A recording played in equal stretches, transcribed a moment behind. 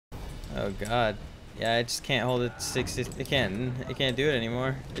Oh god. Yeah, I just can't hold it 60. It can't do it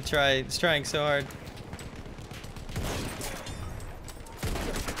anymore. It's trying so hard.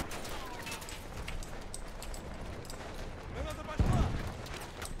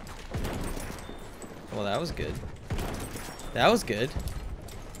 Well, that was good. That was good.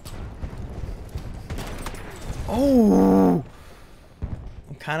 Oh!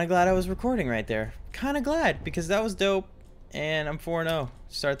 I'm kind of glad I was recording right there. Kind of glad, because that was dope. And I'm 4-0.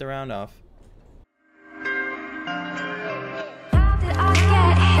 Start the round off.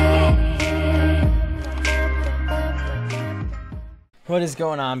 What is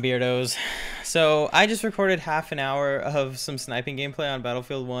going on, Beardos? So I just recorded half an hour of some sniping gameplay on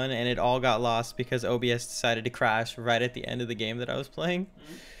Battlefield 1 and it all got lost because OBS decided to crash right at the end of the game that I was playing.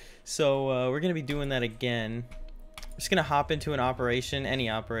 So we're going to be doing that again. We're just going to hop into an operation, any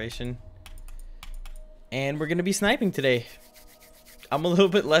operation. And we're going to be sniping today. I'm a little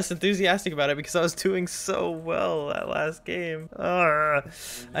bit less enthusiastic about it because I was doing so well that last game.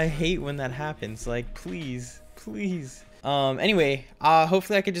 I hate when that happens. Like, please, please. Anyway,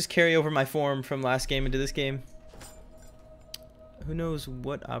 hopefully I could just carry over my form from last game into this game. Who knows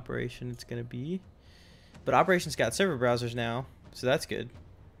what operation it's gonna be. But Operation's got server browsers now, so that's good.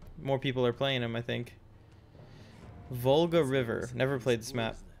 More people are playing them, I think. Volga River. Never played this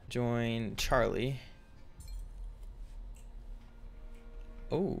map. Join Charlie.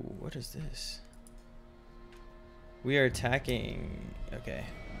 Oh, what is this? We are attacking. Okay.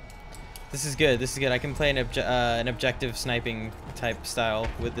 This is good. This is good. I can play an objective sniping type style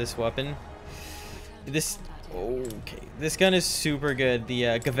with this weapon. Okay. This gun is super good. The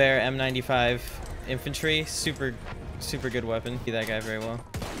Gewehr M95 infantry, super good weapon. See that guy very well.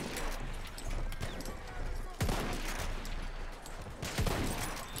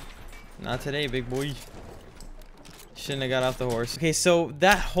 Not today, big boy. Shouldn't have got off the horse. Okay, so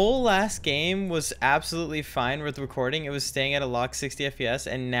that whole last game was absolutely fine with recording. It was staying at a locked 60 FPS,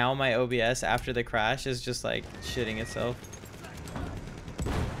 and now my OBS after the crash is just like shitting itself.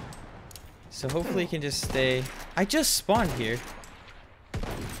 So hopefully it can just stay. I just spawned here.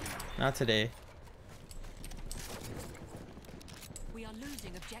 Not today. We are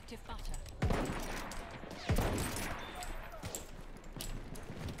losing objective butter.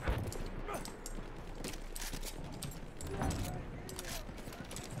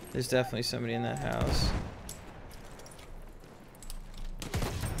 There's definitely somebody in that house.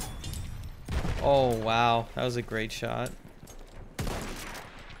 Oh, wow. That was a great shot.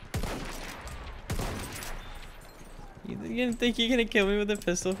 You didn't think you're gonna kill me with a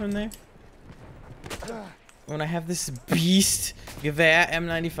pistol from there? When I have this beast Gewehr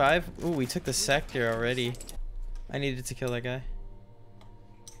M95. Ooh, we took the sector already. I needed to kill that guy.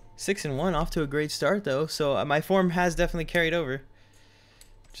 6-1, off to a great start though. So my form has definitely carried over.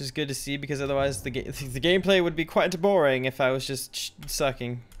 Which is good to see because otherwise the gameplay would be quite boring if I was just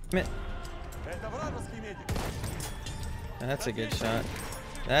sucking. That's a good shot.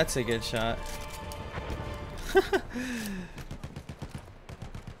 That's a good shot.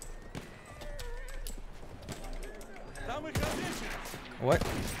 What?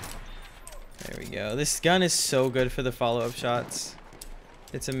 There we go. This gun is so good for the follow-up shots.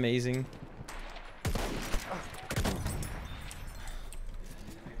 It's amazing.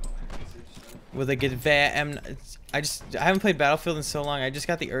 With a Gewehr M, I haven't played Battlefield in so long. I just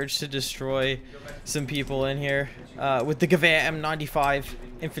got the urge to destroy some people in here with the Gewehr M95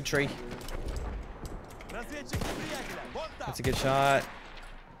 infantry. That's a good shot.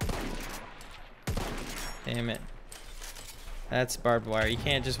 Damn it. That's barbed wire. You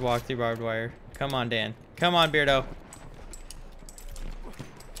can't just walk through barbed wire. Come on, Dan. Come on, Beardo.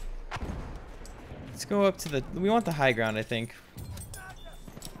 Let's go up to the. We want the high ground, I think.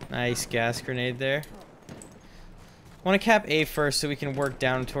 Nice gas grenade there. Want to cap A first so we can work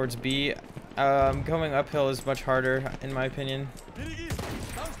down towards B. Going uphill is much harder, in my opinion.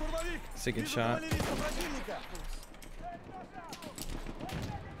 It's a good shot.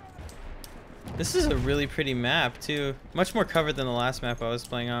 This is a really pretty map, too. Much more covered than the last map I was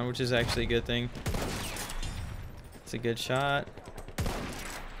playing on, which is actually a good thing. It's a good shot.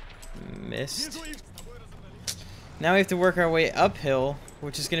 Missed. Now we have to work our way uphill,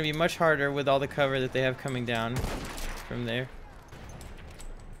 which is going to be much harder with all the cover that they have coming down from there.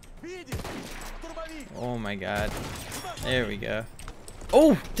 Oh my god. There we go.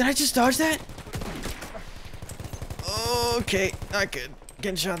 Oh, did I just dodge that? Okay, not good.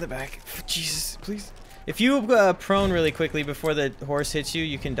 Getting shot in the back. Jesus, please. If you prone really quickly before the horse hits you,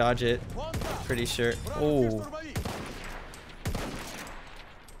 you can dodge it. Pretty sure. Oh.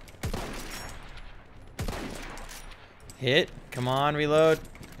 Hit. Come on, reload.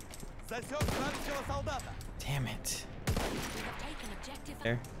 Damn it. We have taken objective.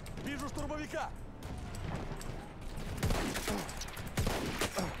 There.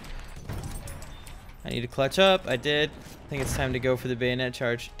 I need to clutch up. I did. I think it's time to go for the bayonet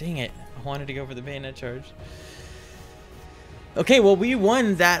charge. Dang it. I wanted to go for the bayonet charge. Okay, well, we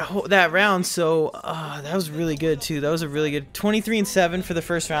won that round, so that was really good, too. That was a really good 23-7 for the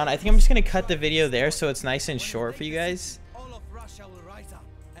first round. I think I'm just going to cut the video there so it's nice and short for you guys.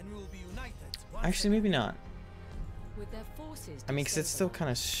 Actually, maybe not. I mean, because it's still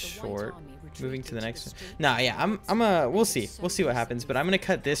kind of short. Moving to the next one. Nah, yeah, we'll see. We'll see what happens, but I'm going to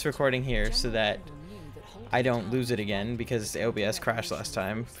cut this recording here so that I don't lose it again because the OBS crashed last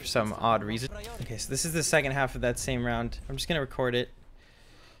time for some odd reason. Okay, so this is the second half of that same round. I'm just going to record it,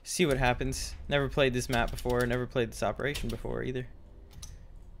 see what happens. Never played this map before, never played this operation before either.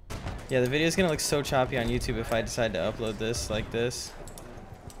 Yeah, the video is going to look so choppy on YouTube if I decide to upload this like this.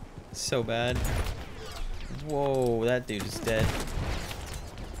 So bad. Whoa, that dude is dead.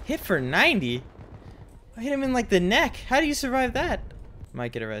 Hit for 90? I hit him in like the neck. How do you survive that?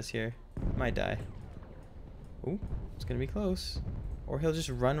 Might get a res here. Might die. Ooh, it's gonna be close. Or he'll just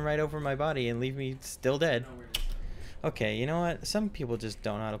run right over my body and leave me still dead. Okay, you know what? Some people just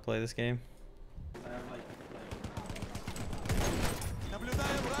don't know how to play this game.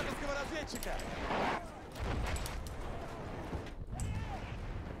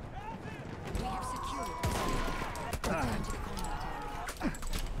 We have secured it. Return to the combat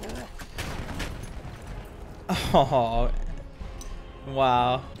area. Oh,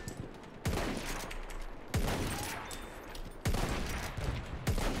 wow.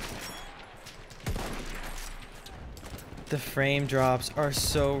 The frame drops are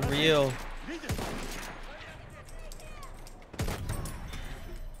so real.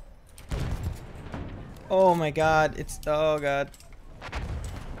 Oh my god, oh god.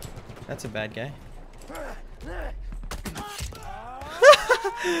 That's a bad guy.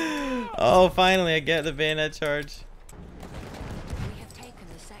 Oh, finally I get the bayonet charge. We have taken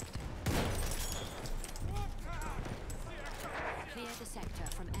the sector. Clear the sector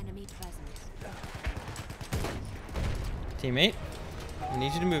from enemy presence. Teammate, I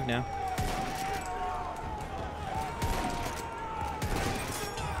need you to move now.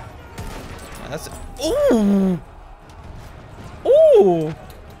 That's ooh! Ooh!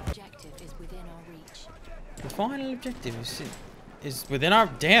 Objective is within our reach. The final objective is within our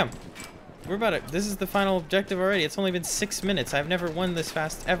damn. We're about to, this is the final objective already. It's only been 6 minutes. I've never won this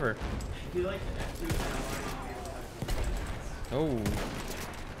fast ever. Oh.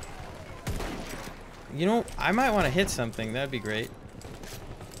 You know, I might want to hit something. That'd be great.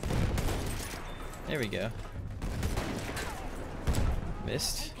 There we go.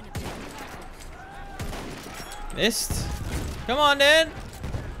 Missed. Missed. Come on, Dan.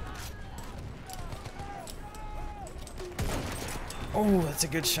 Oh, that's a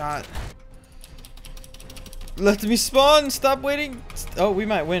good shot. Let me spawn. Stop waiting. Oh, we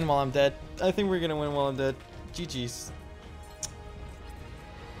might win while I'm dead. I think we're going to win while I'm dead. GG's.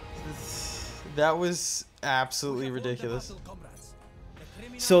 That was absolutely ridiculous.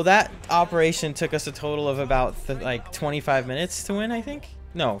 So that operation took us a total of about like 25 minutes to win, I think.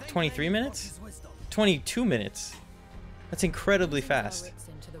 No, 23 minutes? 22 minutes. That's incredibly fast.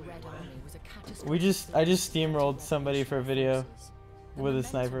 I just steamrolled somebody for a video with a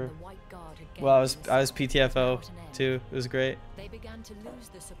sniper. Well, I was PTFO too. It was great. They began to lose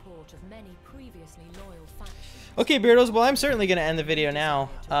the support of many previously loyal factions. Okay, Beardos, well, I'm certainly going to end the video now.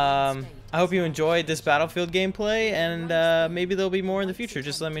 I hope you enjoyed this Battlefield gameplay, and maybe there'll be more in the future.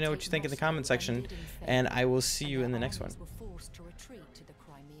 Just let me know what you think in the comment section, and I will see you in the next one.